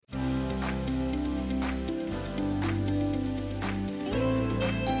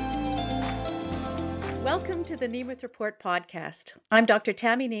Welcome to the Nemeth Report podcast. I'm Dr.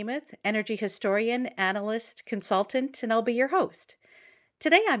 Tammy Nemeth, energy historian, analyst, consultant, and I'll be your host.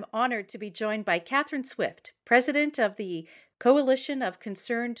 Today I'm honored to be joined by Catherine Swift, president of the Coalition of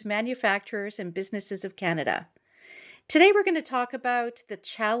Concerned Manufacturers and Businesses of Canada. Today we're going to talk about the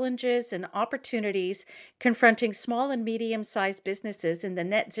challenges and opportunities confronting small and medium-sized businesses in the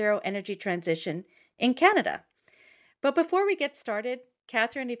net zero energy transition in Canada. But before we get started,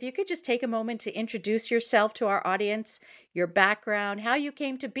 Catherine, if you could just take a moment to introduce yourself to our audience, your background, how you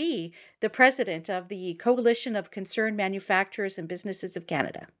came to be the president of the Coalition of Concerned Manufacturers and Businesses of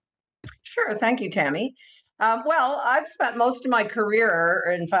Canada. Sure. Thank you, Tammy. Well, I've spent most of my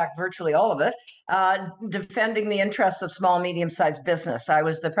career, in fact, virtually all of it, defending the interests of small, medium-sized business. I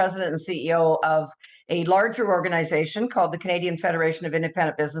was the president and CEO of a larger organization called the Canadian Federation of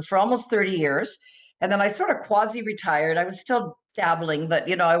Independent Business for almost 30 years. And then I sort of quasi-retired. I was still dabbling, but,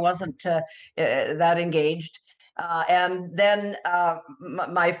 I wasn't that engaged. And then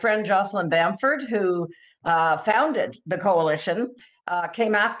my friend Jocelyn Bamford, who founded the coalition,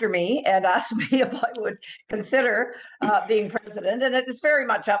 came after me and asked me if I would consider being president. And it's very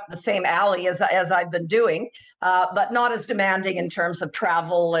much up the same alley as I've been doing, but not as demanding in terms of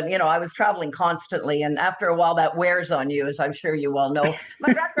travel. And, I was traveling constantly. And after a while, that wears on you, as I'm sure you well know.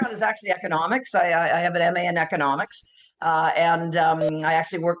 My background is actually economics. I have an MA in economics. And I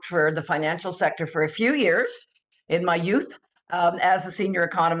actually worked for the financial sector for a few years in my youth. As a senior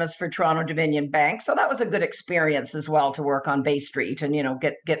economist for Toronto Dominion Bank. So that was a good experience as well to work on Bay Street and,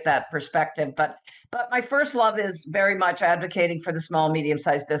 get that perspective. But my first love is very much advocating for the small,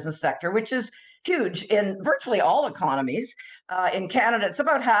 medium-sized business sector, which is huge in virtually all economies. In Canada, it's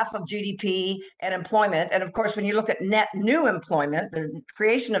about half of GDP and employment. And of course, when you look at net new employment, the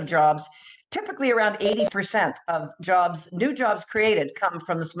creation of jobs, typically around 80% of new jobs created come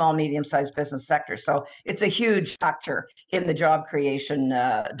from the small, medium-sized business sector. So it's a huge factor in the job creation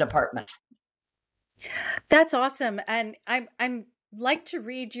department. That's awesome. And I'm like to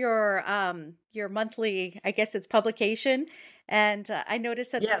read your monthly, I guess it's publication. And I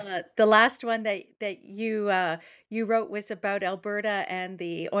noticed that Yes. the last one that you wrote was about Alberta and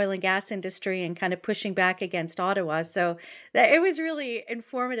the oil and gas industry and kind of pushing back against Ottawa. So it was really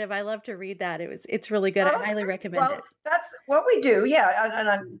informative. I love to read that. It's really good. I highly recommend it. That's what we do. Yeah.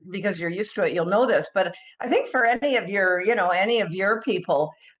 And because you're used to it, you'll know this. But I think for any of your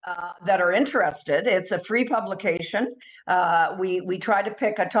people that are interested, it's a free publication. We try to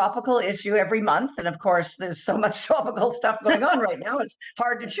pick a topical issue every month. And of course, there's so much topical stuff going on right now. It's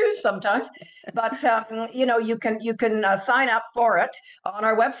hard to choose sometimes. But, you can sign up for it on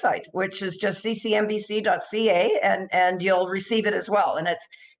our website, which is just ccmbc.ca, and you'll receive it as well. And it's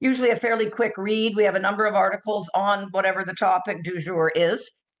usually a fairly quick read. We have a number of articles on whatever the topic du jour is.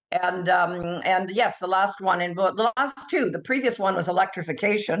 And yes, the last one, and the last two, the previous one was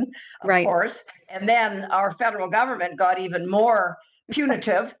electrification, of course. And then our federal government got even more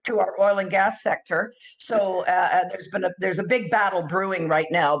punitive to our oil and gas sector. So there's a big battle brewing right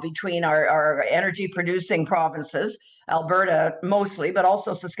now between our energy producing provinces, Alberta mostly, but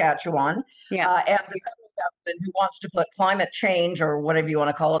also Saskatchewan, and the federal government, who wants to put climate change, or whatever you want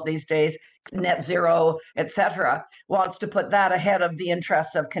to call it these days, net zero, etc., wants to put that ahead of the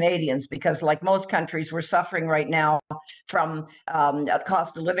interests of Canadians, because like most countries, we're suffering right now from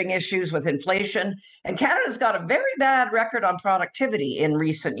cost of living issues with inflation. And Canada's got a very bad record on productivity in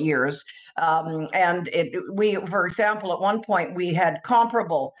recent years. For example, at one point, we had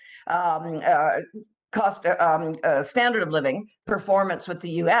comparable standard of living performance with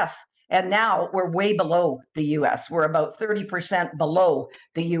the US. And now we're way below the US. We're about 30% below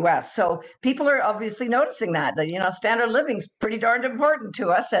the US. So people are obviously noticing that standard of living is pretty darned important to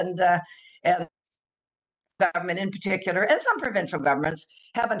us. And government in particular, and some provincial governments,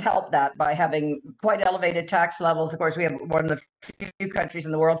 haven't helped that by having quite elevated tax levels. Of course, we have one of the few countries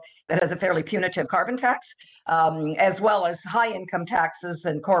in the world that has a fairly punitive carbon tax, as well as high income taxes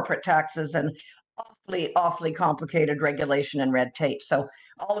and corporate taxes and awfully complicated regulation and red tape. So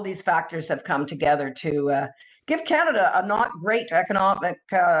all of these factors have come together to give Canada a not great economic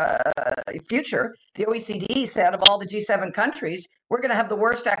future. The OECD said of all the G7 countries, we're going to have the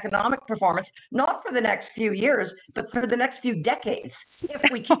worst economic performance, not for the next few years, but for the next few decades, if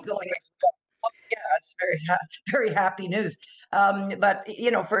we keep going as well. Yeah, it's very happy news. But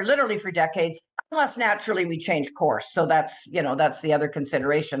for decades, unless naturally we change course. So that's the other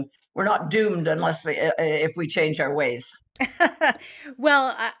consideration. we're not doomed unless if we change our ways.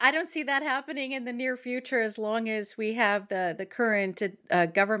 Well, I don't see that happening in the near future as long as we have the current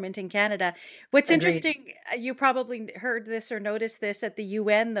government in Canada. What's Agreed. interesting, you probably heard this or noticed this at the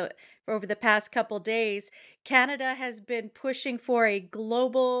UN over the past couple days. Canada has been pushing for a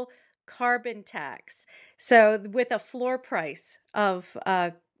global carbon tax, so with a floor price of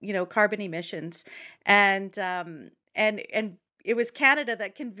carbon emissions, and it was Canada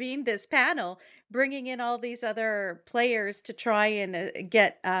that convened this panel, bringing in all these other players to try and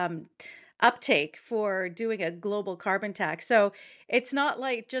get uptake for doing a global carbon tax. So it's not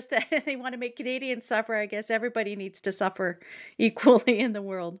like just that they want to make Canadians suffer. I guess everybody needs to suffer equally in the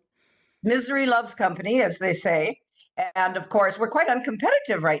world. Misery loves company, as they say. And of course, we're quite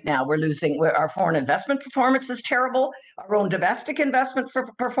uncompetitive right now. Our foreign investment performance is terrible. Our own domestic investment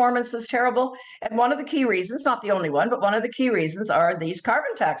performance is terrible. And one of the key reasons, not the only one, but one of the key reasons are these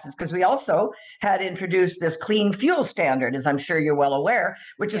carbon taxes, because we also had introduced this clean fuel standard, as I'm sure you're well aware,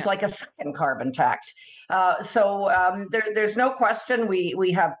 which is Yeah. like a second carbon tax. There's no question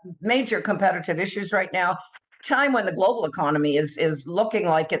we have major competitive issues right now. Time when the global economy is looking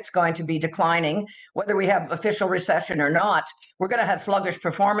like it's going to be declining, whether we have official recession or not, we're going to have sluggish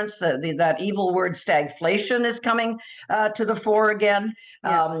performance. That evil word stagflation is coming to the fore again,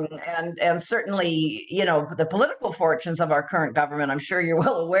 Yeah. and certainly, the political fortunes of our current government, I'm sure you're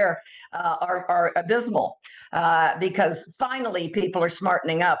well aware, are abysmal, because finally people are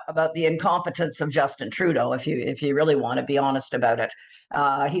smartening up about the incompetence of Justin Trudeau. If you really want to be honest about it.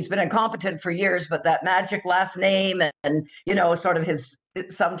 He's been incompetent for years, but that magic last name and sort of his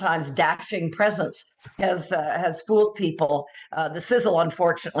sometimes dashing presence has fooled people. The sizzle,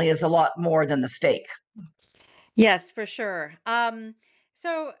 unfortunately, is a lot more than the steak. Yes, for sure.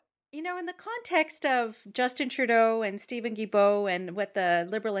 So, in the context of Justin Trudeau and Stephen Guilbeault and what the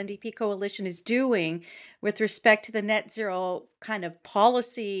Liberal NDP coalition is doing with respect to the net zero kind of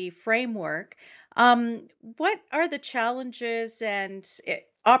policy framework, what are the challenges and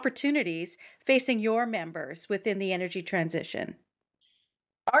opportunities facing your members within the energy transition?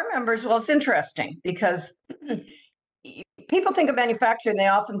 Our members, well, it's interesting because people think of manufacturing, they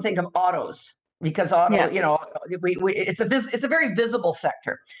often think of autos because auto, Yeah. it's a very visible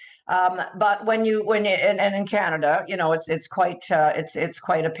sector. But and in Canada, it's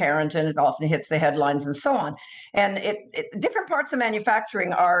quite apparent, and it often hits the headlines and so on. And different parts of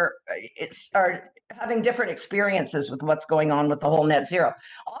manufacturing are having different experiences with what's going on with the whole net zero.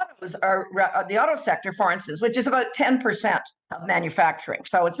 Autos are the auto sector, for instance, which is about 10% of manufacturing.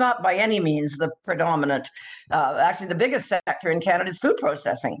 So it's not by any means the predominant. Actually, the biggest sector in Canada is food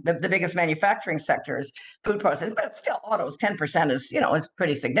processing. The biggest manufacturing sector is food processing, but still, autos 10% is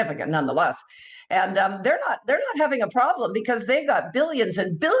pretty significant nonetheless. And they're not having a problem because they've got billions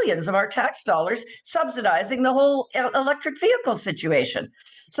and billions of our tax dollars subsidizing the whole electric vehicle situation.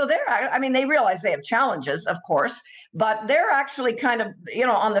 So they realize they have challenges, of course, but they're actually kind of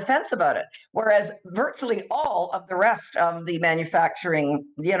on the fence about it. Whereas virtually all of the rest of the manufacturing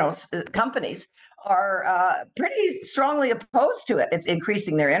companies are pretty strongly opposed to it. It's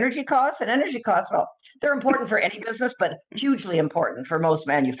increasing their energy costs, and energy costs, well, they're important for any business, but hugely important for most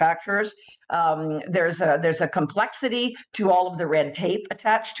manufacturers. There's a complexity to all of the red tape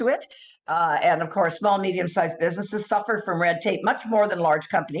attached to it. And of course, small, medium-sized businesses suffer from red tape much more than large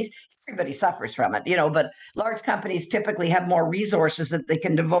companies. Everybody suffers from it, but large companies typically have more resources that they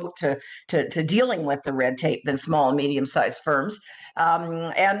can devote to dealing with the red tape than small and medium-sized firms.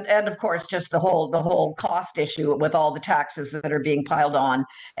 And of course, just the whole cost issue with all the taxes that are being piled on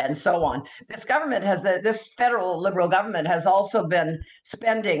and so on. This federal Liberal government has also been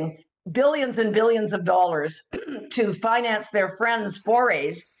spending billions and billions of dollars to finance their friends'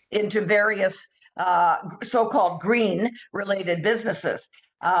 forays into various so-called green-related businesses.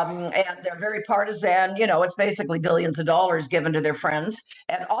 And they're very partisan. It's basically billions of dollars given to their friends,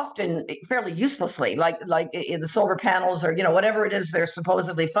 and often fairly uselessly, like the solar panels or whatever it is they're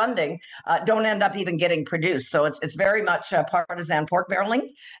supposedly funding, don't end up even getting produced. So it's very much partisan pork barreling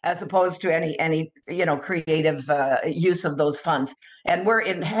as opposed to any creative use of those funds. And we're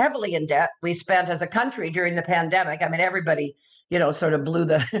heavily in debt. We spent as a country during the pandemic. I mean, everybody sort of blew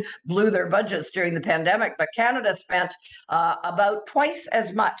their budgets during the pandemic, but Canada spent about twice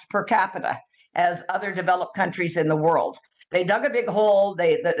as much per capita as other developed countries in the world. They dug a big hole.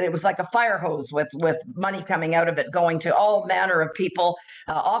 It was like a fire hose with money coming out of it, going to all manner of people,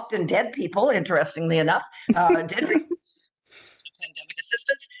 often dead people, interestingly enough, did pandemic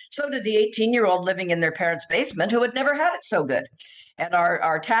assistance. So did the 18-year-old living in their parents' basement who had never had it so good. And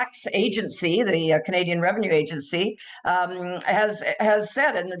our tax agency, the Canadian Revenue Agency, has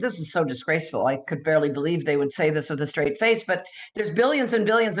said, and this is so disgraceful, I could barely believe they would say this with a straight face, but there's billions and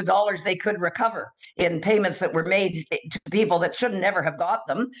billions of dollars they could recover in payments that were made to people that should never have got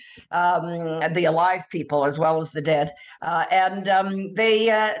them, the alive people as well as the dead. And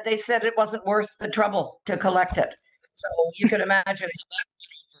they said it wasn't worth the trouble to collect it. So you can imagine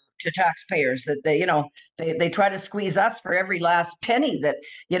to taxpayers that they try to squeeze us for every last penny that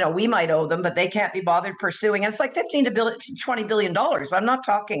we might owe them, but they can't be bothered pursuing. And it's like 15 to 20 billion dollars. I'm not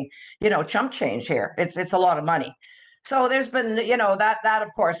talking chump change here. It's a lot of money. So there's been that of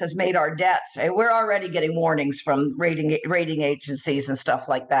course has made our debt. We're already getting warnings from rating agencies and stuff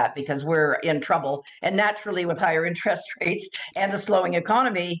like that because we're in trouble, and naturally with higher interest rates and a slowing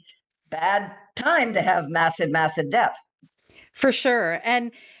economy, bad time to have massive debt. For sure.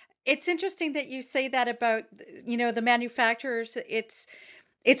 And it's interesting that you say that about, the manufacturers. It's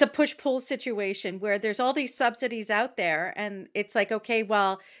a push-pull situation where there's all these subsidies out there and it's like, okay,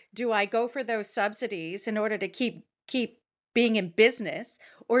 well, do I go for those subsidies in order to keep being in business,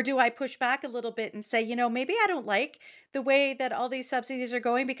 or do I push back a little bit and say, maybe I don't like the way that all these subsidies are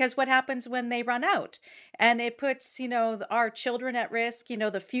going, because what happens when they run out? And it puts, our children at risk,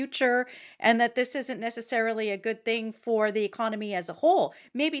 the future, and that this isn't necessarily a good thing for the economy as a whole,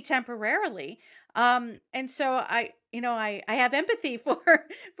 maybe temporarily. And so I have empathy for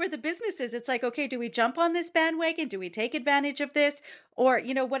the businesses. It's like, okay, do we jump on this bandwagon? Do we take advantage of this? Or,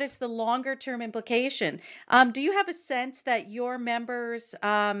 what is the longer term implication? Do you have a sense that your members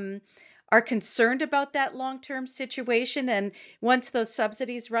are concerned about that long term situation? And once those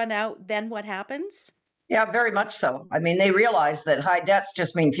subsidies run out, then what happens? Yeah, very much so. I mean, they realize that high debts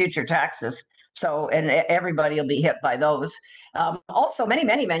just mean future taxes. So, and everybody will be hit by those. Also,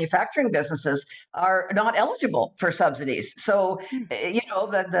 many manufacturing businesses are not eligible for subsidies. So, Hmm.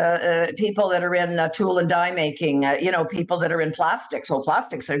 the people that are in tool and die making, people that are in plastics, well,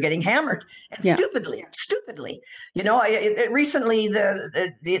 plastics are getting hammered, and Yeah. stupidly. Recently,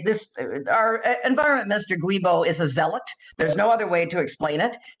 our environment minister Guibo is a zealot. There's no other way to explain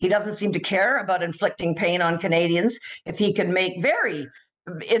it. He doesn't seem to care about inflicting pain on Canadians if he can make very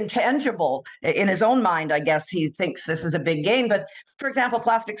intangible in his own mind. I guess he thinks this is a big gain. But for example,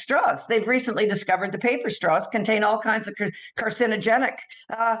 plastic straws, they've recently discovered the paper straws contain all kinds of carcinogenic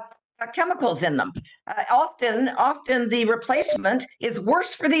chemicals in them. Often the replacement is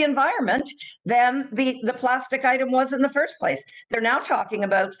worse for the environment than the plastic item was in the first place. They're now talking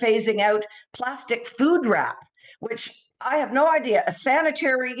about phasing out plastic food wrap, which I have no idea. A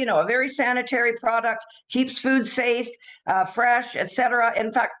very sanitary product, keeps food safe, fresh, etc.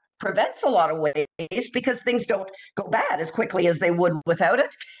 In fact, prevents a lot of waste because things don't go bad as quickly as they would without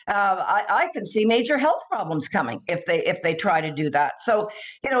it. I can see major health problems coming if they try to do that. So,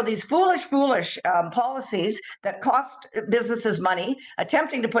 these foolish policies that cost businesses money,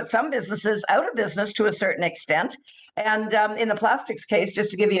 attempting to put some businesses out of business to a certain extent. And in the plastics case, just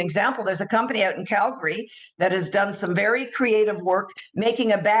to give you an example, there's a company out in Calgary that has done some very creative work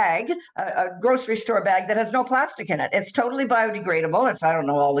making a bag, a grocery store bag that has no plastic in it. It's totally biodegradable. I don't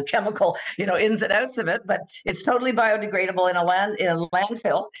know all the chemical, ins and outs of it, but it's totally biodegradable in a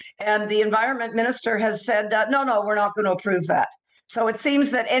landfill. And the environment minister has said, no, we're not going to approve that. So it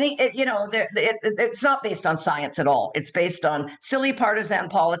seems that it's not based on science at all. It's based on silly partisan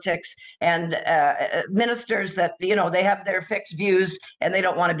politics and ministers that, they have their fixed views and they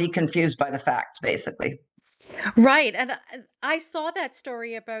don't want to be confused by the facts, basically. Right. And I saw that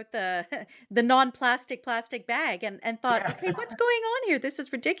story about the the non-plastic bag and thought, Yeah. okay, what's going on here? This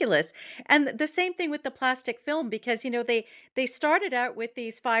is ridiculous. And the same thing with the plastic film, because they started out with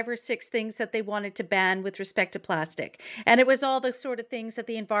these 5 or 6 things that they wanted to ban with respect to plastic. And it was all the sort of things that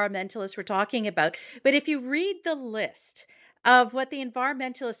the environmentalists were talking about. But if you read the list of what the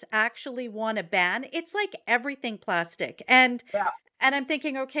environmentalists actually want to ban, it's like everything plastic. Yeah. And I'm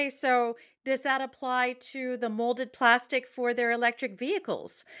thinking, okay, so does that apply to the molded plastic for their electric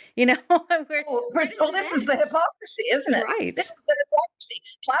vehicles? Where does So it this is the end? hypocrisy, isn't it? Right. This is the hypocrisy.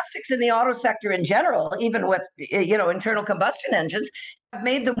 Plastics in the auto sector in general, even with internal combustion engines, have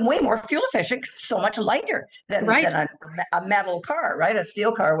made them way more fuel efficient, so much lighter than Right. a metal car, right? A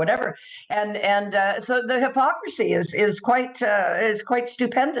steel car, whatever. And so the hypocrisy is quite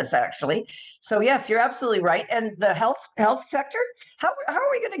stupendous, actually. So yes, you're absolutely right. And the health sector, how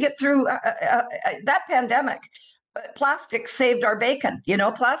are we going to get through that pandemic? Plastics saved our bacon.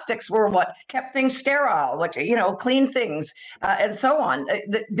 Plastics were what kept things sterile, clean things, and so on.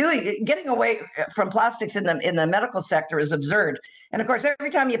 Getting away from plastics in the medical sector is absurd. And of course, every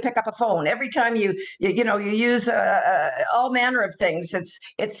time you pick up a phone, every time you use all manner of things,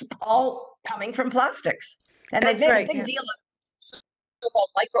 it's all coming from plastics. And they've That's made a right. big Yeah. deal of so-called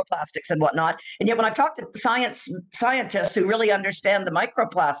microplastics and whatnot. And yet, when I've talked to scientists who really understand the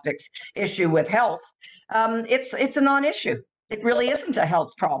microplastics issue with health, it's a non-issue. It really isn't a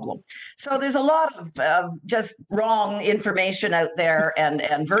health problem. So there's a lot of just wrong information out there,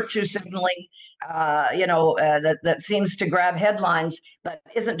 and virtue signaling, that seems to grab headlines, but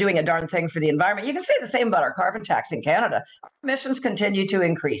isn't doing a darn thing for the environment. You can say the same about our carbon tax in Canada. Our emissions continue to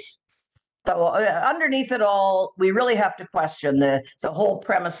increase. So underneath it all, we really have to question the whole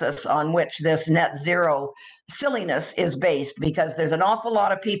premises on which this net zero silliness is based, because there's an awful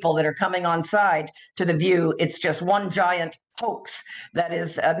lot of people that are coming on side to the view it's just one giant hoax that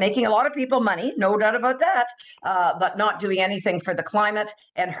is making a lot of people money, no doubt about that, but not doing anything for the climate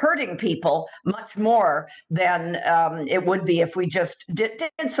and hurting people much more than it would be if we just did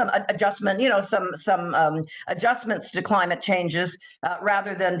some adjustment, some adjustments to climate changes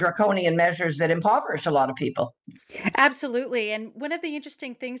rather than draconian measures that impoverish a lot of people. Absolutely. And one of the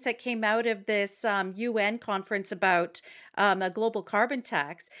interesting things that came out of this UN conference about a global carbon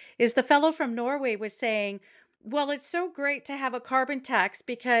tax is the fellow from Norway was saying, well, it's so great to have a carbon tax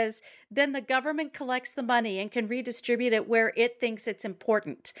because then the government collects the money and can redistribute it where it thinks it's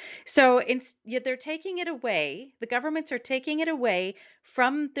important. So they're taking it away, the governments are taking it away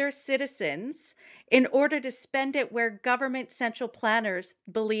from their citizens in order to spend it where government central planners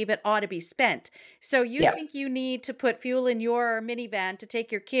believe it ought to be spent. So you Yeah. think you need to put fuel in your minivan to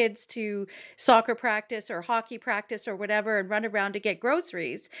take your kids to soccer practice or hockey practice or whatever and run around to get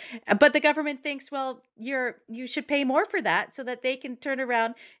groceries. But the government thinks, well, you should pay more for that so that they can turn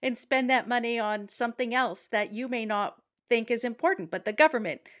around and spend that money on something else that you may not think is important, but the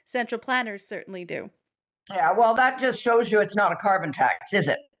government central planners certainly do. Yeah, well, that just shows you it's not a carbon tax, is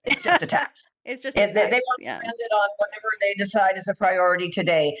it? It's just a tax. It's just a They tax. want to Yeah. spend it on whatever they decide is a priority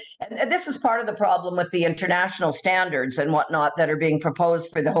today. And this is part of the problem with the international standards and whatnot that are being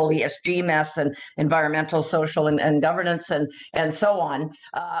proposed for the whole ESG mess and environmental, social, and governance and so on,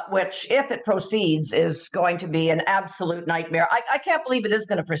 which, if it proceeds, is going to be an absolute nightmare. I can't believe it is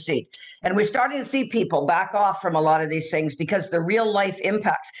going to proceed. And we're starting to see people back off from a lot of these things because the real life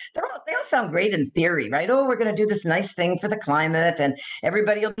impacts, they all sound great in theory, right? Oh, we're going to do this nice thing for the climate and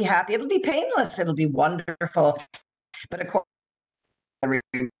everybody will be happy. It'll be painless. It'll be wonderful. But of course, the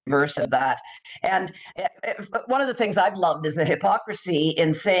reverse of that. And one of the things I've loved is the hypocrisy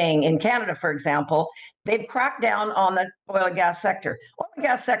in saying, in Canada, for example, they've cracked down on the oil and gas sector. Oil and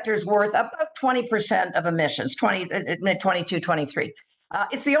gas sector is worth about 20% of emissions, 22, 23.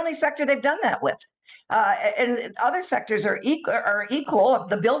 It's the only sector they've done that with. And other sectors are equal.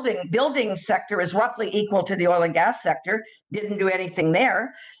 The building sector is roughly equal to the oil and gas sector. Didn't do anything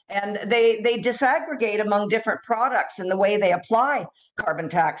there, and they disaggregate among different products in the way they apply carbon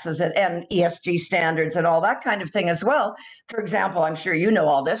taxes and ESG standards and all that kind of thing as well. For example, I'm sure you know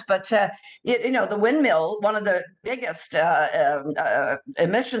all this, but the windmill, one of the biggest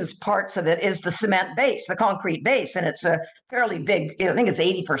emissions parts of it is the cement base, the concrete base, and it's a fairly big. I think it's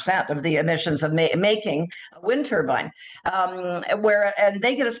 80% of the emissions of making a wind turbine. And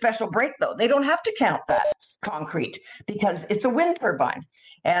they get a special break though. They don't have to count that concrete because it's a wind turbine.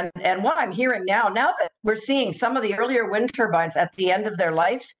 And what I'm hearing now that we're seeing some of the earlier wind turbines at the end of their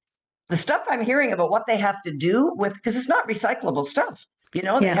life, the stuff I'm hearing about what they have to do with, because it's not recyclable stuff. They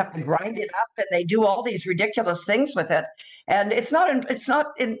have to grind it up and they do all these ridiculous things with it. And it's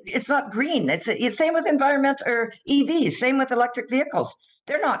not green. It's same with environment or EVs, same with electric vehicles.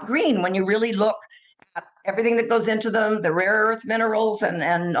 They're not green when you really look at everything that goes into them, the rare earth minerals and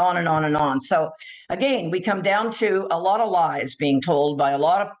on and on and on. So again, we come down to a lot of lies being told by a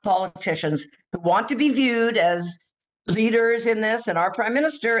lot of politicians who want to be viewed as leaders in this, and our prime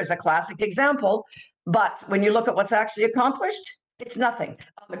minister is a classic example. But when you look at what's actually accomplished, it's nothing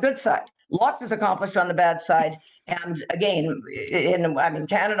on the good side. Lots is accomplished on the bad side. And again,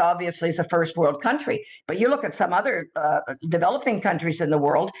 Canada obviously is a first world country, but you look at some other developing countries in the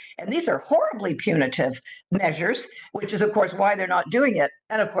world, and these are horribly punitive measures, which is, of course, why they're not doing it.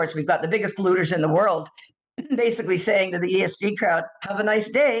 And of course, we've got the biggest polluters in the world basically saying to the ESG crowd, have a nice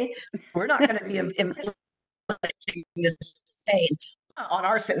day. We're not going to be this pain on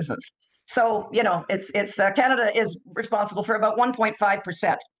our citizens. So, it's Canada is responsible for about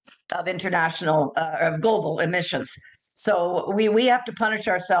 1.5% of international, of global emissions. So we have to punish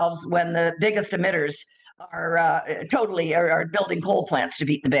ourselves when the biggest emitters totally are building coal plants to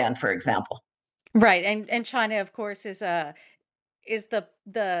beat the band, for example. Right. And China, of course, is the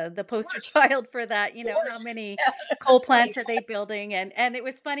poster Worst, child for that. How worst. many Yeah, coal that's right. plants are they building? And it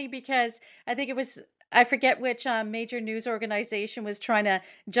was funny because I think it was, I forget which major news organization was trying to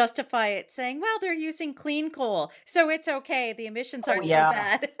justify it, saying, well, they're using clean coal, so it's okay. The emissions Oh aren't so yeah,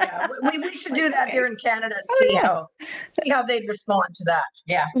 bad. yeah. We should Like, do that here okay. in Canada and Oh, yeah. see how they'd respond to that.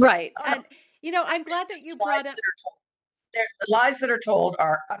 Yeah. Right. Oh no, And, I'm glad that you brought lies up. that are told. The lies that are told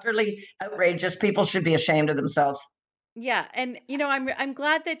are utterly outrageous. People should be ashamed of themselves. Yeah, and I'm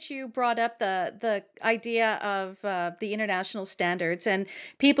glad that you brought up the idea of the international standards. And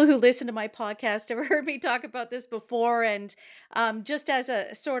people who listen to my podcast have heard me talk about this before. And just as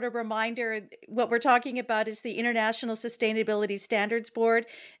a sort of reminder, what we're talking about is the International Sustainability Standards Board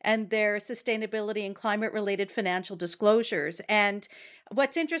and their sustainability and climate related financial disclosures. And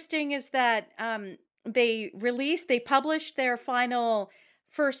what's interesting is that they published their final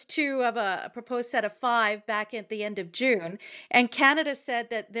first two of a proposed set of five back at the end of June, and Canada said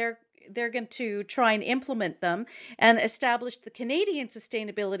that they're going to try and implement them and establish the Canadian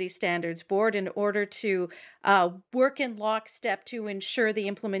Sustainability Standards Board in order to work in lockstep to ensure the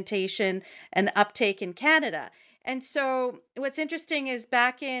implementation and uptake in Canada. And so, what's interesting is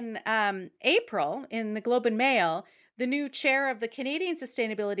back in April in the Globe and Mail, the new chair of the Canadian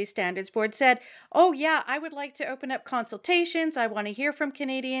Sustainability Standards Board said, oh, yeah, I would like to open up consultations. I want to hear from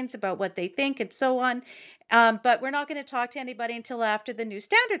Canadians about what they think and so on. But we're not going to talk to anybody until after the new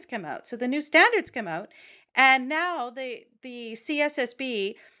standards come out. So the new standards come out, and now the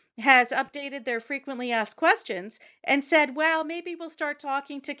CSSB has updated their frequently asked questions and said, well, maybe we'll start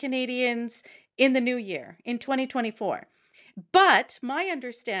talking to Canadians in the new year, in 2024. But my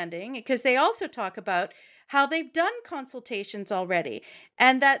understanding, because they also talk about how they've done consultations already,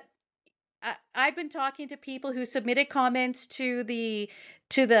 and that I've been talking to people who submitted comments to these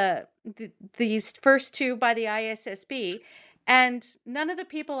first two by the ISSB, and none of the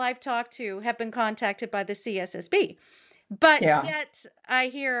people I've talked to have been contacted by the CSSB. But Yeah. yet I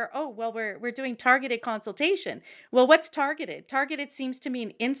hear, oh, well, we're doing targeted consultation. Well, what's targeted? Targeted seems to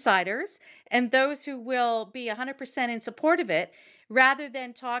mean insiders and those who will be 100% in support of it, rather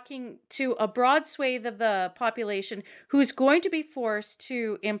than talking to a broad swathe of the population who's going to be forced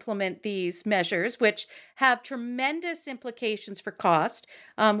to implement these measures, which have tremendous implications for cost,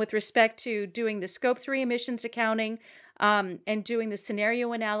 with respect to doing the Scope 3 emissions accounting, and doing the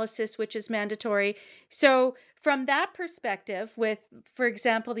scenario analysis, which is mandatory. So, from that perspective, with, for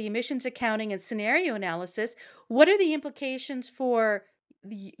example, the emissions accounting and scenario analysis, what are the implications for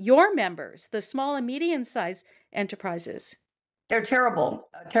your members, the small and medium sized enterprises? They're terrible,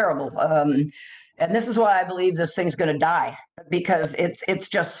 terrible. And this is why I believe this thing's going to die, because it's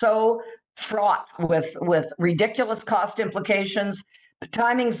just so fraught with ridiculous cost implications. The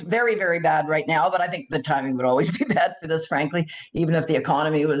timing's very, very bad right now, but I think the timing would always be bad for this, frankly, even if the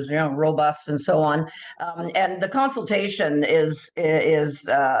economy was, robust and so on. And the consultation is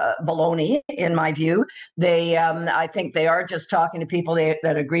baloney, in my view. I think they are just talking to people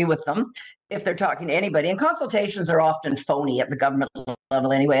that agree with them, if they're talking to anybody. And consultations are often phony at the government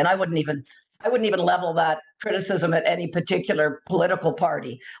level anyway. And I wouldn't even level that criticism at any particular political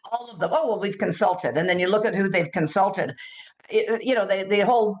party. All of them, oh well, we've consulted, and then you look at who they've consulted. The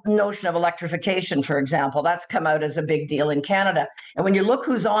whole notion of electrification, for example, that's come out as a big deal in Canada. And when you look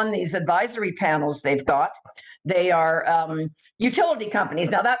who's on these advisory panels they've got, they are utility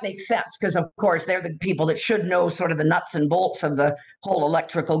companies. Now that makes sense because, of course, they're the people that should know sort of the nuts and bolts of the whole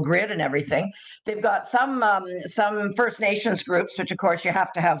electrical grid and everything. They've got some First Nations groups, which of course you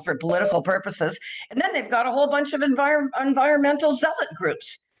have to have for political purposes, and then they've got a whole bunch of environmental zealot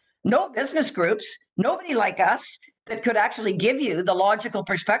groups. No business groups, nobody like us that could actually give you the logical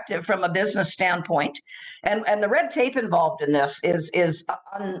perspective from a business standpoint. And the red tape involved in this is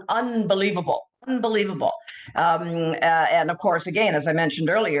unbelievable. Unbelievable. And of course, again, as I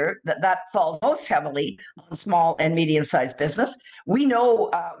mentioned earlier, that falls most heavily on small and medium-sized business. We know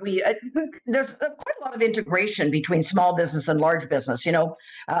there's quite a lot of integration between small business and large business.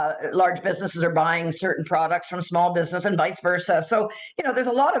 Large businesses are buying certain products from small business and vice versa. So, there's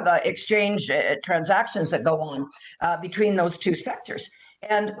a lot of exchange transactions that go on between those two sectors.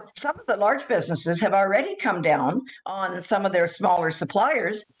 And some of the large businesses have already come down on some of their smaller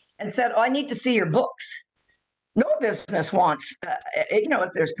suppliers and said, oh, I need to see your books. No business wants, if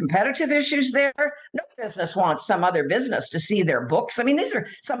there's competitive issues there, no business wants some other business to see their books. I mean, these are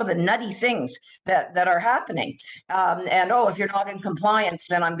some of the nutty things that are happening. And if you're not in compliance,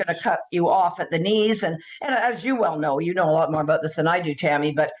 then I'm going to cut you off at the knees. And as you well know, you know a lot more about this than I do,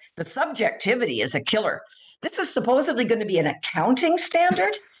 Tammy, but the subjectivity is a killer. This is supposedly going to be an accounting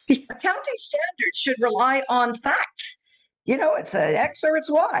standard. Accounting standards should rely on facts. It's a X or it's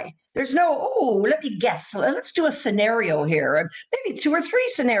Y. There's no, let me guess. Let's do a scenario here, maybe two or three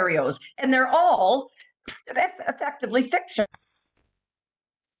scenarios, and they're all effectively fiction.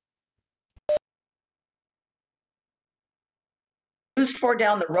 Used for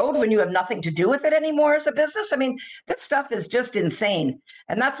down the road when you have nothing to do with it anymore as a business. I mean, this stuff is just insane,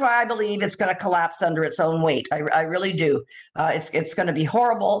 and that's why I believe it's going to collapse under its own weight. I really do. It's going to be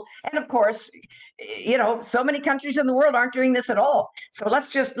horrible, and of course, so many countries in the world aren't doing this at all. So let's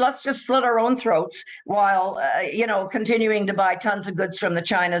just slit our own throats while continuing to buy tons of goods from the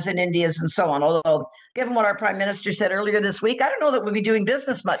Chinas and Indias and so on. Although, given what our Prime Minister said earlier this week, I don't know that we'll be doing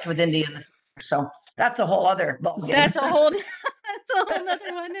business much with India in the future. So that's a whole other ballgame. That's a whole that's a whole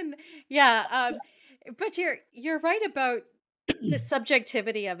other one. And yeah, but you're right about the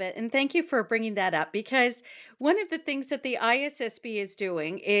subjectivity of it. And thank you for bringing that up, because one of the things that the ISSB is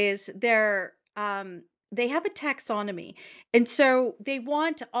doing is they have a taxonomy. And so they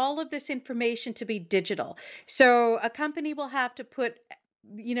want all of this information to be digital. So a company will have to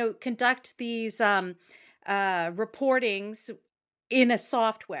conduct these reportings in a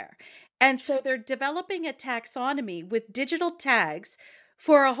software. And so they're developing a taxonomy with digital tags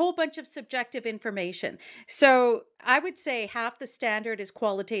for a whole bunch of subjective information. So I would say half the standard is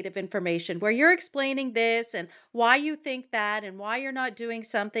qualitative information, where you're explaining this and why you think that and why you're not doing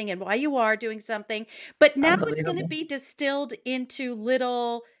something and why you are doing something. But now it's going to be distilled into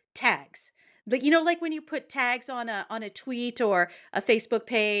little tags. Like when you put tags on a tweet or a Facebook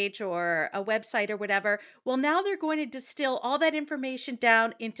page or a website or whatever. Well, now they're going to distill all that information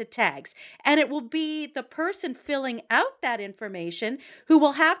down into tags, and it will be the person filling out that information who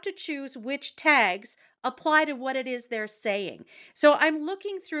will have to choose which tags apply to what it is they're saying. So I'm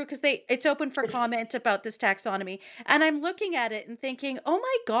looking through, because it's open for comment about this taxonomy, and I'm looking at it and thinking, oh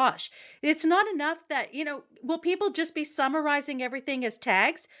my gosh, it's not enough that, will people just be summarizing everything as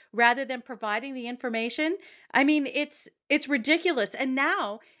tags rather than providing the information? I mean, it's ridiculous. And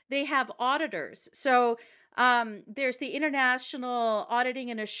now they have auditors. So there's the International Auditing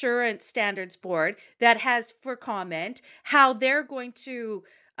and Assurance Standards Board that has for comment how they're going to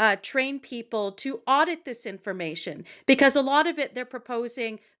train people to audit this information, because a lot of it they're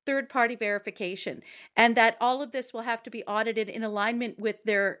proposing third-party verification, and that all of this will have to be audited in alignment with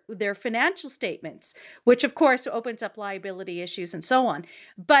their financial statements, which of course opens up liability issues and so on.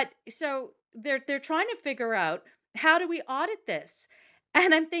 But so they're trying to figure out, how do we audit this?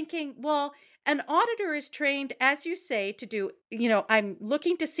 And I'm thinking, well, an auditor is trained, as you say, to do, I'm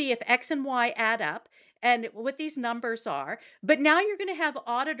looking to see if X and Y add up and what these numbers are. But now you're going to have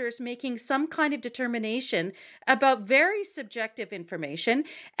auditors making some kind of determination about very subjective information.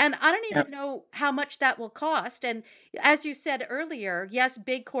 And I don't even know how much that will cost. And as you said earlier, yes,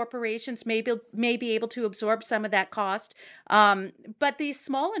 big corporations may be able to absorb some of that cost. But these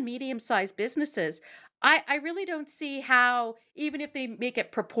small and medium-sized businesses, I really don't see how, even if they make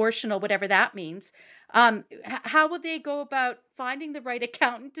it proportional, whatever that means, how would they go about finding the right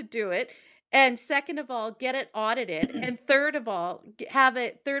accountant to do it? And second of all, get it audited. And third of all, have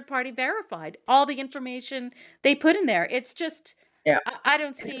it third party verified, all the information they put in there. It's just, I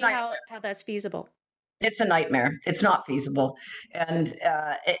don't see how that's feasible. It's a nightmare. It's not feasible. And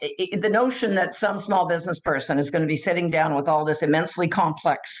the notion that some small business person is going to be sitting down with all this immensely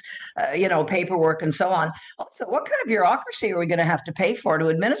complex, paperwork and so on. Also, what kind of bureaucracy are we going to have to pay for to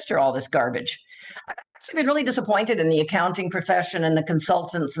administer all this garbage? I've been really disappointed in the accounting profession and the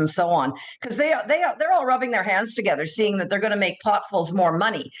consultants and so on, because they're all rubbing their hands together, seeing that they're going to make potfuls more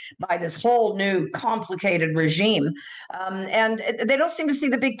money by this whole new complicated regime, and they don't seem to see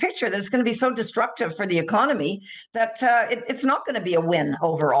the big picture, that it's going to be so destructive for the economy that it's not going to be a win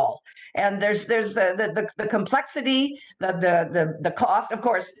overall. And there's the complexity, the cost. Of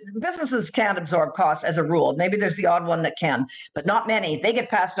course, businesses can't absorb costs as a rule. Maybe there's the odd one that can, but not many. They get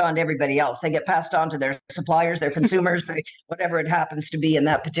passed on to everybody else. They get passed on to their suppliers, their consumers, whatever it happens to be in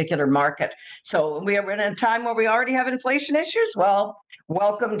that particular market. So we're in a time where we already have inflation issues. Well,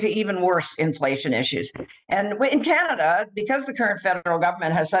 welcome to even worse inflation issues. And in Canada, because the current federal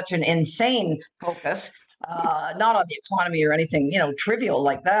government has such an insane focus not on the economy or anything, trivial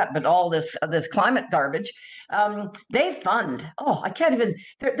like that, but all this climate garbage. They fund. Oh, I can't even.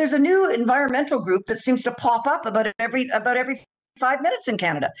 There's a new environmental group that seems to pop up about every 5 minutes in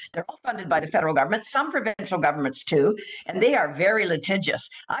Canada. They're all funded by the federal government, some provincial governments too, and they are very litigious.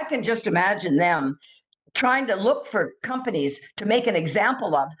 I can just imagine them trying to look for companies to make an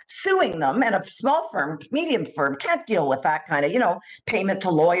example of, suing them, and a small firm, medium firm can't deal with that kind of, payment to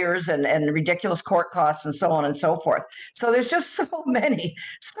lawyers and ridiculous court costs and so on and so forth. So there's just so many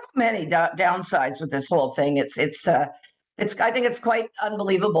downsides with this whole thing. It's I think it's quite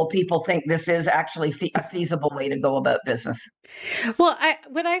unbelievable people think this is actually a feasible way to go about business. Well,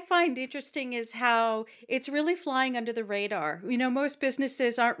 what I find interesting is how it's really flying under the radar. Most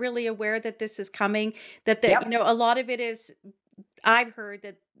businesses aren't really aware that this is coming, Yep. a lot of it is, I've heard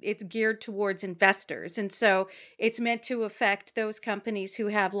that it's geared towards investors. And so it's meant to affect those companies who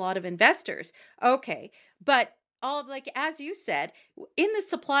have a lot of investors. Okay. But all like, as you said, in the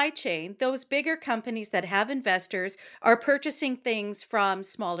supply chain, those bigger companies that have investors are purchasing things from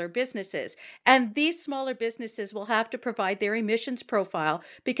smaller businesses. And these smaller businesses will have to provide their emissions profile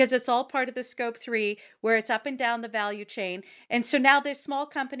because it's all part of the scope 3 where it's up and down the value chain. And so now this small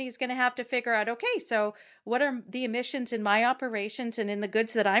company is going to have to figure out, okay, so what are the emissions in my operations and in the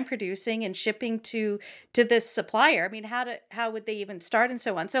goods that I'm producing and shipping to this supplier? I mean, how would they even start and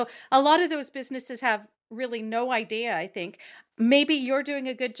so on? So a lot of those businesses have really no idea, I think. Maybe you're doing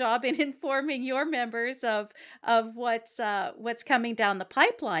a good job in informing your members of what's coming down the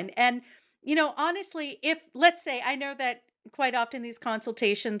pipeline. And honestly, if let's say, I know that quite often these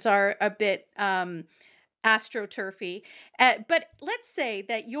consultations are a bit astroturfy. But let's say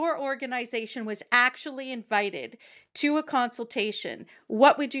that your organization was actually invited to a consultation.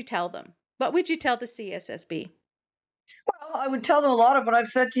 What would you tell them? What would you tell the CSSB? Well, I would tell them a lot of what I've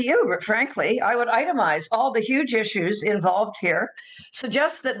said to you, but frankly, I would itemize all the huge issues involved here,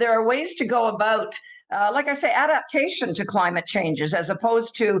 suggest that there are ways to go about, like I say, adaptation to climate changes as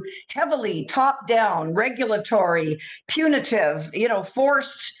opposed to heavily top down, regulatory, punitive,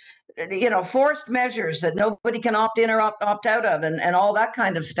 forced measures that nobody can opt in or opt out of, and all that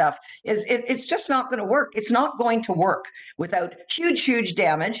kind of stuff. It's just not going to work. It's not going to work without huge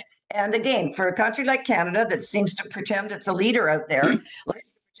damage. And again, for a country like Canada that seems to pretend it's a leader out there,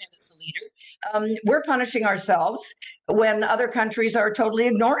 likes to pretend it's a leader, we're punishing ourselves when other countries are totally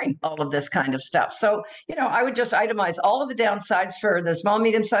ignoring all of this kind of stuff. So, I would just itemize all of the downsides for the small,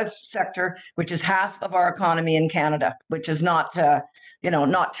 medium-sized sector, which is half of our economy in Canada, which is not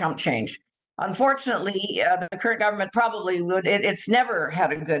chump change. Unfortunately, the current government probably would. It's never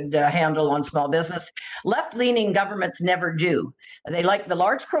had a good handle on small business. Left-leaning governments never do. They like the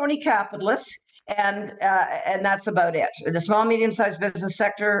large crony capitalists, and that's about it. The small, medium-sized business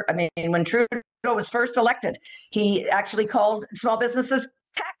sector. I mean, when Trudeau was first elected, he actually called small businesses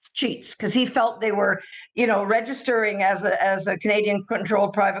tax cheats because he felt they were, registering as a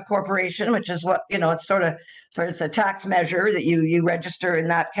Canadian-controlled private corporation, which is what it's sort of it's a tax measure that you register in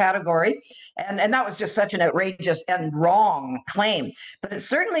that category, and that was just such an outrageous and wrong claim. But it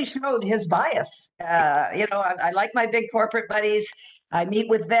certainly showed his bias. I like my big corporate buddies. I meet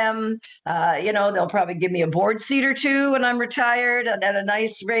with them. They'll probably give me a board seat or two when I'm retired and at a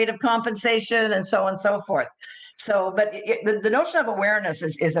nice rate of compensation and so on and so forth. So, but the notion of awareness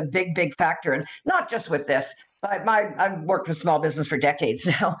is a big factor, and not just with this. I've worked with small business for decades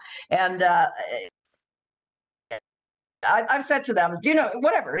now, and I've said to them, do you know,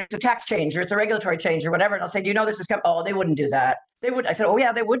 whatever, it's a tax change or it's a regulatory change or whatever. And I'll say, do you know this is coming? Oh, they wouldn't do that. They would. I said, oh,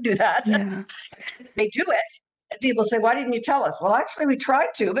 yeah, they would do that. Yeah. They do it. And people say, why didn't you tell us? Well, actually, we tried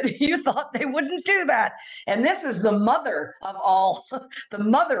to, but you thought they wouldn't do that. And this is the mother of all, the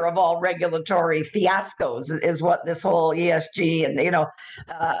mother of all regulatory fiascos is what this whole ESG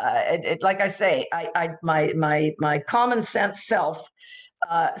and, like I say, my common sense self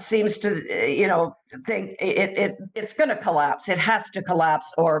seems to, think it's going to collapse. It has to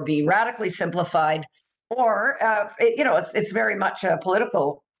collapse or be radically simplified, or it's very much a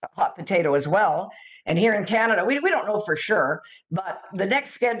political hot potato as well. And here in Canada, we don't know for sure, but the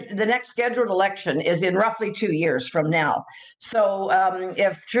next scheduled election is in roughly 2 years from now. So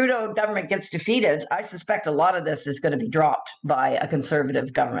if Trudeau government gets defeated, I suspect a lot of this is going to be dropped by a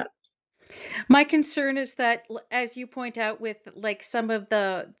conservative government. My concern is that, as you point out, with like some of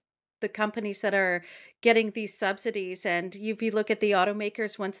the companies that are getting these subsidies, and if you look at the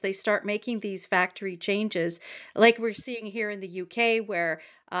automakers, once they start making these factory changes, like we're seeing here in the UK, where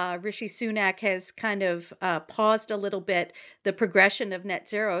Rishi Sunak has kind of paused a little bit the progression of net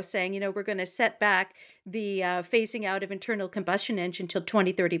zero, saying, we're going to set back the phasing out of internal combustion engine till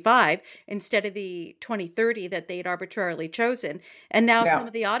 2035 instead of the 2030 that they'd arbitrarily chosen. And now some Yeah.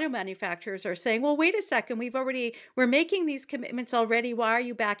 of the auto manufacturers are saying, well, wait a second, we're making these commitments already. Why are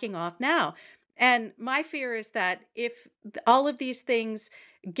you backing off now? And my fear is that if all of these things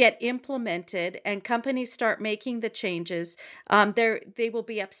get implemented and companies start making the changes, they will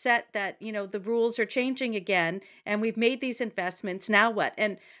be upset that the rules are changing again, and we've made these investments. Now what?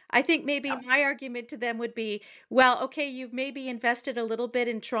 And I think maybe my argument to them would be, well, okay, you've maybe invested a little bit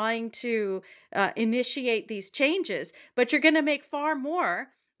in trying to initiate these changes, but you're going to make far more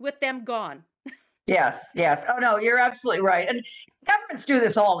with them gone. Yes, yes. Oh, no, you're absolutely right. And governments do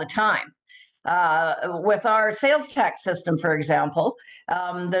this all the time. With our sales tax system, for example,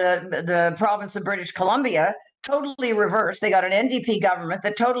 the province of British Columbia totally reversed. They got an NDP government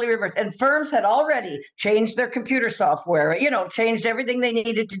that totally reversed, and firms had already changed their computer software, changed everything they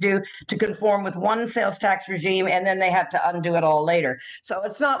needed to do to conform with one sales tax regime, and then they had to undo it all later. So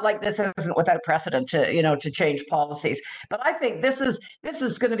it's not like this isn't without precedent to change policies. But I think this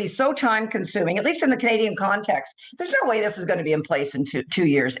is going to be so time consuming, at least in the Canadian context. There's no way this is going to be in place in 2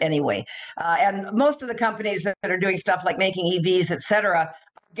 years anyway. And most of the companies that are doing stuff like making EVs, et cetera,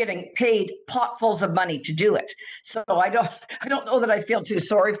 getting paid potfuls of money to do it. So I don't know that I feel too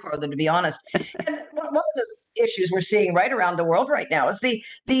sorry for them, to be honest. And one of the issues we're seeing right around the world right now is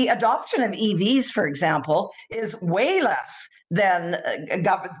the adoption of EVs, for example, is way less than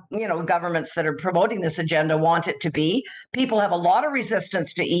governments that are promoting this agenda want it to be. People have a lot of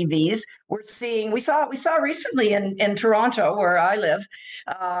resistance to EVs. We saw recently in Toronto, where I live,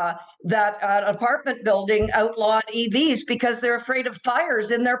 that an apartment building outlawed EVs because they're afraid of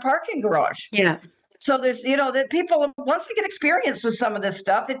fires in their parking garage. Yeah. So there's, that people, once they get experience with some of this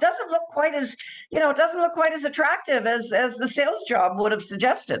stuff, it doesn't look quite as, attractive as the sales job would have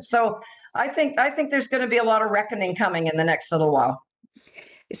suggested. So I think there's going to be a lot of reckoning coming in the next little while.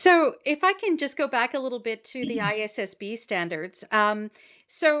 So, if I can just go back a little bit to the ISSB standards.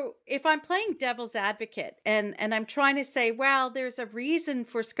 So, if I'm playing devil's advocate and I'm trying to say, well, there's a reason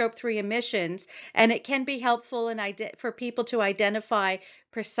for scope 3 emissions, and it can be helpful for people to identify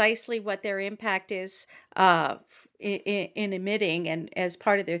precisely what their impact is in emitting and as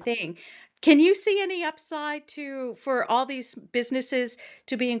part of their thing. Can you see any upside for all these businesses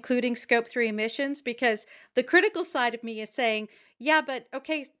to be including scope 3 emissions? Because the critical side of me is saying, yeah, but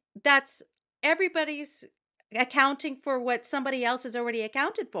okay, that's everybody's accounting for what somebody else has already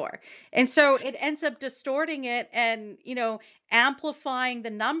accounted for. And so it ends up distorting it and, amplifying the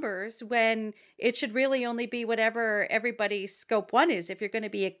numbers when it should really only be whatever everybody's scope 1 is if you're going to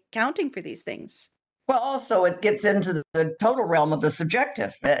be accounting for these things. Well, also it gets into the total realm of the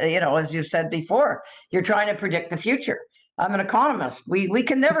subjective. As you said before, you're trying to predict the future. I'm an economist. We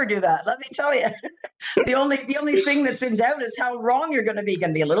can never do that. Let me tell you. The only thing that's in doubt is how wrong you're going to be.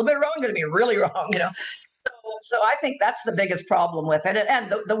 Going to be a little bit wrong. Going to be really wrong. So I think that's the biggest problem with it,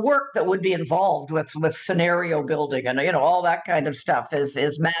 and the work that would be involved with scenario building and all that kind of stuff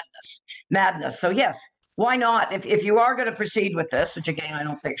is madness. So yes, why not? If you are going to proceed with this, which again I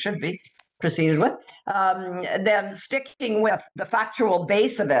don't think should be proceeded with, then sticking with the factual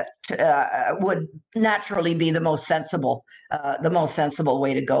base of it would naturally be the most sensible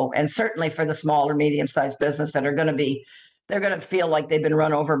way to go. And certainly for the small or medium-sized business that are going to be, they're going to feel like they've been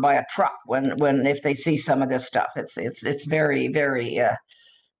run over by a truck when if they see some of this stuff. It's very, very,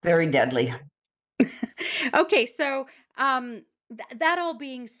 very deadly. Okay, so that all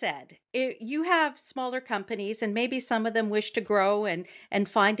being said, you have smaller companies and maybe some of them wish to grow and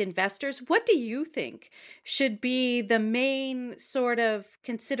find investors. What do you think should be the main sort of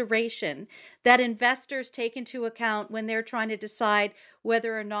consideration that investors take into account when they're trying to decide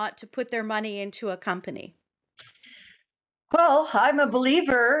whether or not to put their money into a company? Well, I'm a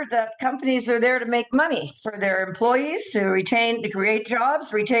believer that companies are there to make money for their employees, to create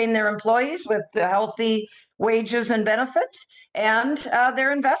jobs, retain their employees with healthy wages and benefits, and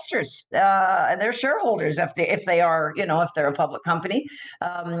their investors, their shareholders, if they are, if they're a public company,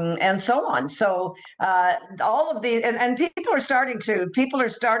 and so on. So all of these, and people are starting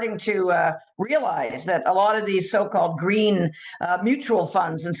to realize that a lot of these so-called green mutual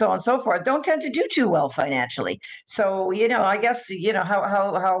funds and so on and so forth don't tend to do too well financially. So, I guess,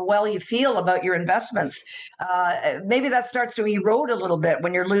 how well you feel about your investments, maybe that starts to erode a little bit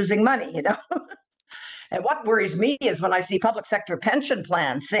when you're losing money. And what worries me is when I see public sector pension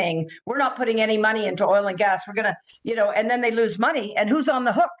plans saying, we're not putting any money into oil and gas, we're going to, and then they lose money. And who's on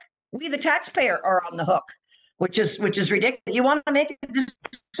the hook? We, the taxpayer, are on the hook. which is ridiculous. You want to make a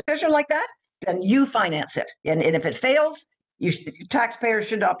decision like that, then you finance it. And if it fails, taxpayers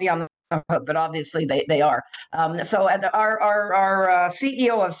should not be on the hook, but obviously they are. So our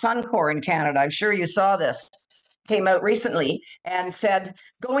CEO of Suncor in Canada, I'm sure you saw this, came out recently and said,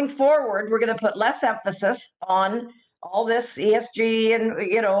 going forward, we're going to put less emphasis on all this ESG and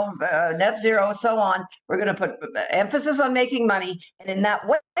net zero, so on. We're going to put emphasis on making money, and in that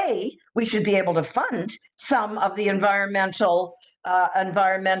way, we should be able to fund some of the environmentally,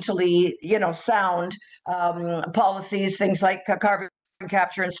 sound policies, things like carbon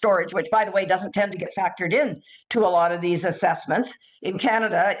capture and storage, which, by the way, doesn't tend to get factored in to a lot of these assessments. In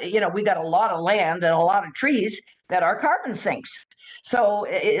Canada, we got a lot of land and a lot of trees that are carbon sinks. So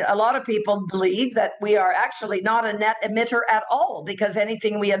a lot of people believe that we are actually not a net emitter at all, because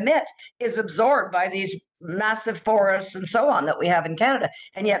anything we emit is absorbed by these massive forests and so on that we have in Canada.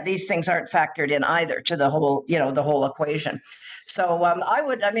 And yet these things aren't factored in either to the whole, the whole equation. So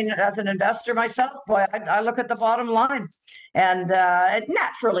as an investor myself, boy, I look at the bottom line. And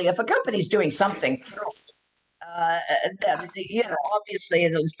naturally, if a company's doing something, obviously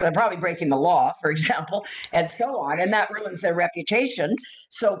it's probably breaking the law, for example, and so on, and that ruins their reputation.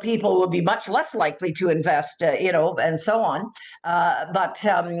 So people will be much less likely to invest, and so on. But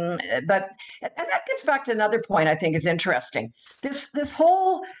and that gets back to another point I think is interesting. This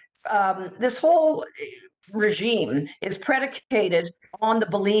whole regime is predicated on the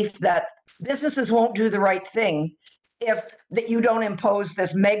belief that businesses won't do the right thing if that you don't impose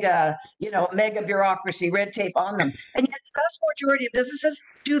this mega bureaucracy, red tape on them. And yet the vast majority of businesses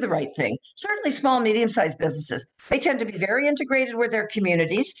do the right thing. Certainly small, medium-sized businesses. They tend to be very integrated with their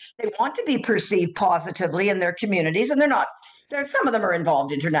communities. They want to be perceived positively in their communities, and they're not. Some of them are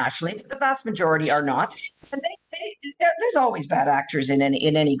involved internationally, but the vast majority are not. And there's always bad actors in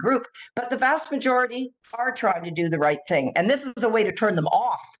any group, but the vast majority are trying to do the right thing. And this is a way to turn them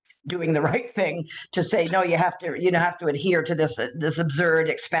off doing the right thing, to say, no, you have to adhere to this absurd,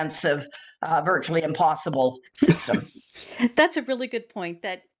 expensive, virtually impossible system. That's a really good point,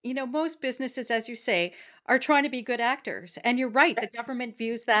 that most businesses, as you say, are trying to be good actors. And you're right, the government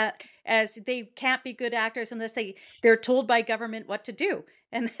views that as they can't be good actors unless they're told by government what to do.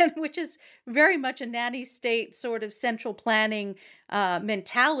 And then, which is very much a nanny state sort of central planning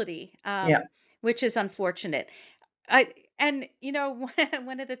mentality, which is unfortunate. And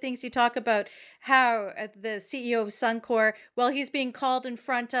one of the things you talk about, how the CEO of Suncor, well, he's being called in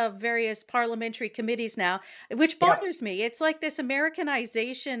front of various parliamentary committees now, which bothers me. It's like this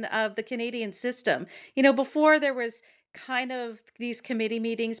Americanization of the Canadian system. Before there was kind of these committee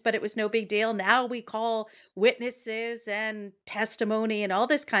meetings, but it was no big deal. Now we call witnesses and testimony and all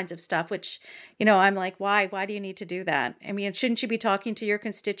this kinds of stuff, which, I'm like, why do you need to do that? I mean, shouldn't you be talking to your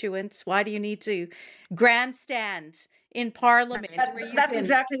constituents? Why do you need to grandstand in Parliament? That's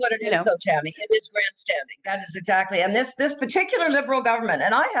exactly what it is, though, Tammy. It is grandstanding. That is exactly. And this particular Liberal government,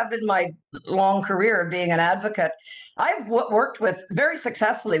 and I have in my long career of being an advocate, I've worked very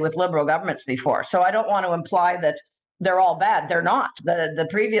successfully with Liberal governments before. So I don't want to imply that they're all bad. They're not. The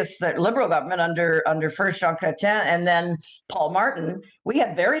previous Liberal government under first Jean Chrétien and then Paul Martin, we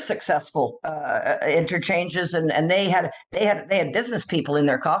had very successful interchanges, and they had business people in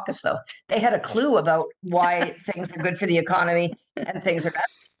their caucus, though. They had a clue about why things are good for the economy and things are bad.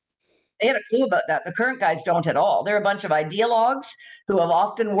 They had a clue about that. The current guys don't at all. They're a bunch of ideologues who have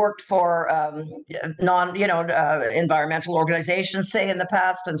often worked for environmental organizations, say, in the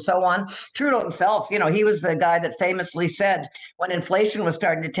past, and so on. Trudeau himself, he was the guy that famously said, when inflation was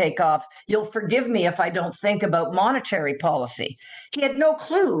starting to take off, "You'll forgive me if I don't think about monetary policy." He had no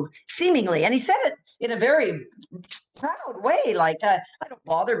clue, seemingly, and he said it in a very proud way, like, I don't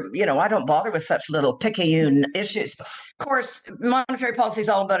bother with such little picayune issues. Of course, monetary policy is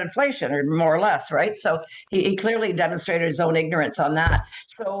all about inflation, or more or less, right? So he clearly demonstrated his own ignorance on that.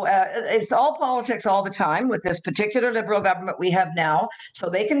 So it's all politics all the time with this particular Liberal government we have now. So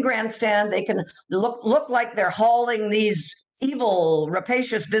they can grandstand, they can look like they're hauling these evil,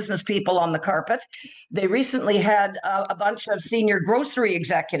 rapacious business people on the carpet. They recently had a bunch of senior grocery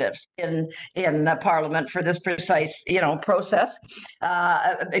executives in Parliament for this precise, process,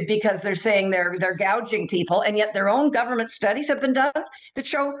 because they're saying they're gouging people, and yet their own government studies have been done that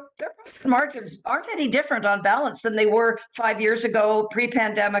show their margins aren't any different on balance than they were 5 years ago,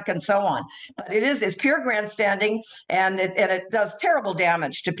 pre-pandemic, and so on. But it's pure grandstanding, and it does terrible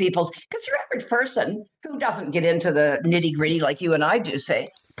damage to people's, because your average person who doesn't get into the nitty-gritty like you and I do, say,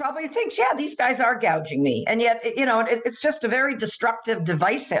 probably thinks, yeah, these guys are gouging me. And yet, it's just a very destructive,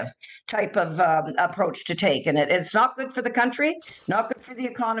 divisive type of approach to take. And it's not good for the country, not good for the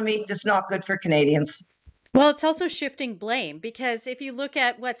economy, just not good for Canadians. Well, it's also shifting blame because if you look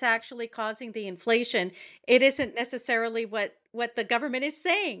at what's actually causing the inflation, it isn't necessarily what the government is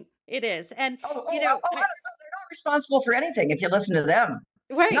saying it is. And Oh, oh, you oh, know, oh, I don't know. They're not responsible for anything if you listen to them.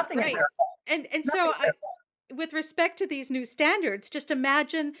 right, Nothing is right. their fault. And so Nothing's I their fault. with respect to these new standards, just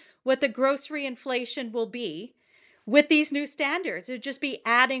imagine what the grocery inflation will be with these new standards. It'd just be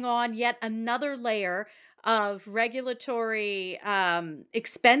adding on yet another layer of regulatory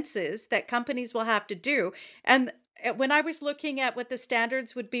expenses that companies will have to do. And when I was looking at what the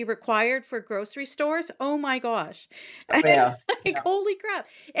standards would be required for grocery stores, oh my gosh, Oh it's yeah, like yeah, holy crap!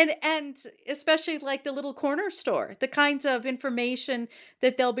 And especially like the little corner store, the kinds of information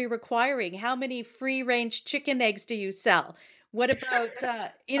that they'll be requiring. How many free range chicken eggs do you sell? What about,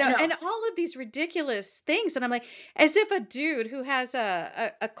 I know. and all of these ridiculous things. And I'm like, as if a dude who has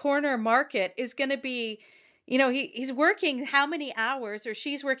a corner market is going to be, he's working how many hours or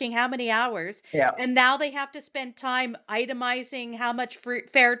she's working how many hours. Yeah, And now they have to spend time itemizing how much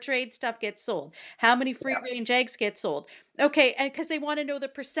fair trade stuff gets sold, how many free yeah, range eggs get sold. Okay. And because they want to know the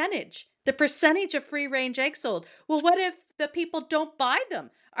percentage of free range eggs sold. Well, what if the people don't buy them?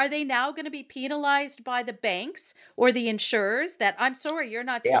 Are they now going to be penalized by the banks or the insurers that I'm sorry, you're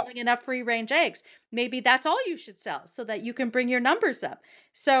not yeah. selling enough free range eggs? Maybe that's all you should sell so that you can bring your numbers up.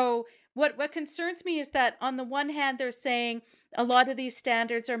 So what concerns me is that on the one hand they're saying a lot of these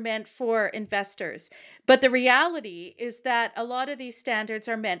standards are meant for investors, but the reality is that a lot of these standards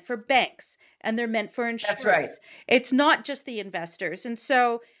are meant for banks and they're meant for That's right. insurers. It's not just the investors. And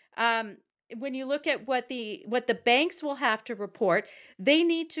so um, when you look at what the banks will have to report, they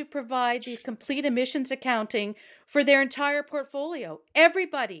need to provide the complete emissions accounting for their entire portfolio.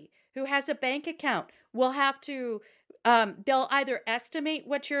 Everybody who has a bank account will have to they'll either estimate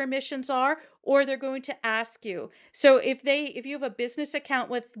what your emissions are or they're going to ask you. So if you have a business account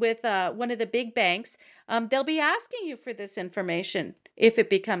with one of the big banks, they'll be asking you for this information if it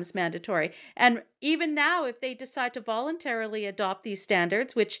becomes mandatory. And even now, if they decide to voluntarily adopt these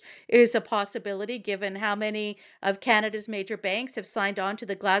standards, which is a possibility given how many of Canada's major banks have signed on to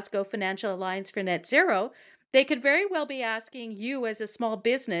the Glasgow Financial Alliance for Net Zero, they could very well be asking you as a small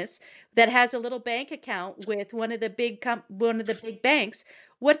business that has a little bank account with one of the big banks,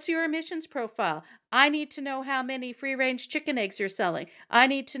 what's your emissions profile? I need to know how many free-range chicken eggs you're selling. I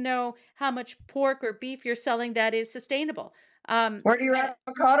need to know how much pork or beef you're selling that is sustainable. Um, Where do your and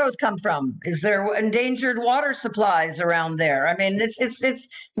avocados come from? Is there endangered water supplies around there? I mean, it's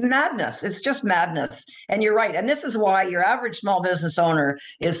madness. It's just madness. And you're right. And this is why your average small business owner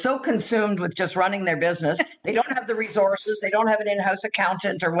is so consumed with just running their business. They don't have the resources. They don't have an in-house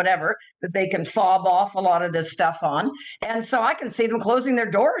accountant or whatever that they can fob off a lot of this stuff on. And so I can see them closing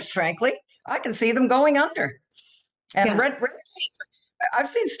their doors, frankly. I can see them going under. And yeah, red tape, I've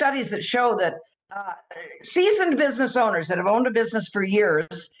seen studies that show that uh, seasoned business owners that have owned a business for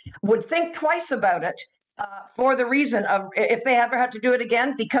years would think twice about it for the reason of if they ever had to do it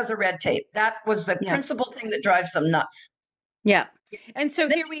again because of red tape. That was the yeah. principal thing that drives them nuts. Yeah. And so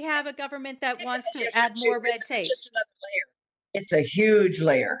And this here we have a government that wants is to different add too. more This red isn't tape. just another layer; it's a huge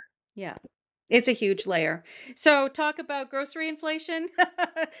layer. Yeah. It's a huge layer. So talk about grocery inflation.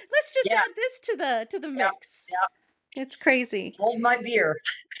 Let's just Yeah, add this to the yeah, mix. yeah. It's crazy. Hold my beer.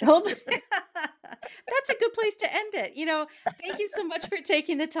 Oh That's a good place to end it. Thank you so much for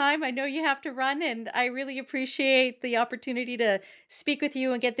taking the time. I know you have to run, and I really appreciate the opportunity to speak with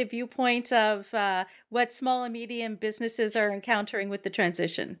you and get the viewpoint of what small and medium businesses are encountering with the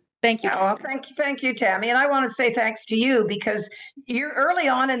transition. Thank you, Yeah, well, Catherine. thank you, Tammy. And I want to say thanks to you because you're early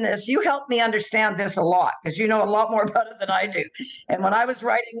on in this. You helped me understand this a lot because you know a lot more about it than I do. And when I was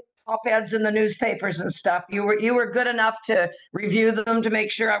writing op-eds in the newspapers and stuff, you were good enough to review them to make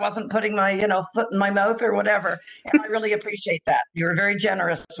sure I wasn't putting my foot in my mouth or whatever. And I really appreciate that. You were very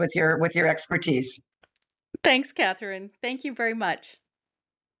generous with your expertise. Thanks, Catherine. Thank you very much.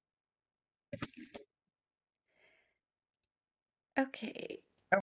 Okay.